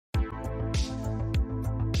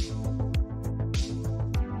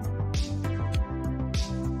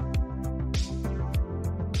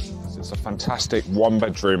It's a fantastic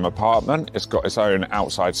one-bedroom apartment. It's got its own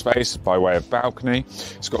outside space by way of balcony.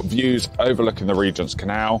 It's got views overlooking the Regents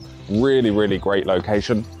Canal. Really, really great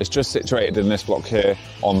location. It's just situated in this block here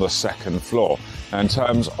on the second floor. Now, in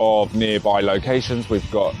terms of nearby locations,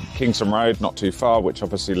 we've got Kingston Road, not too far, which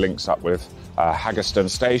obviously links up with Haggerston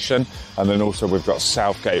Station. And then also we've got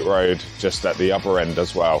Southgate Road just at the other end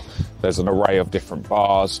as well. There's an array of different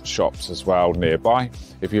bars, shops as well nearby.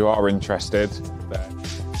 If you are interested, there.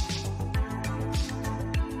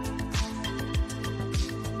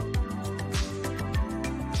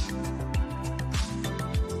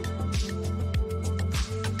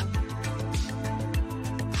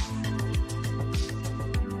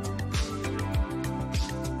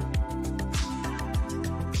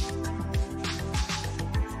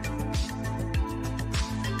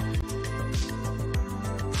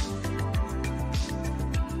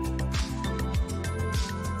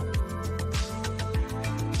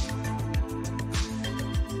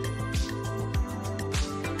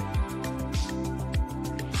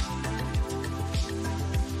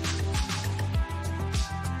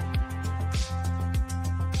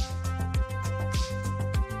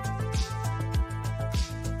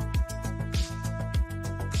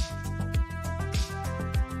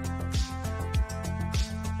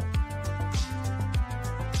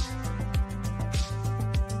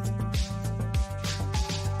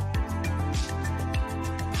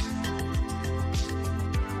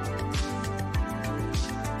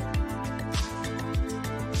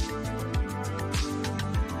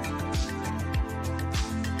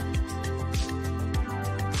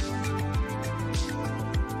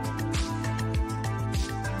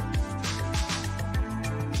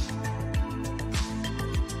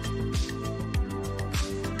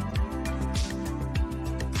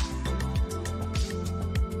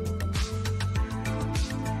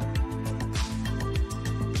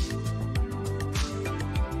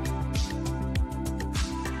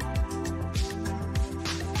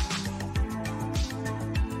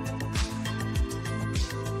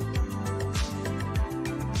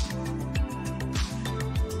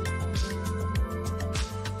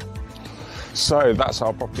 So that's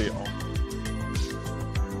our property on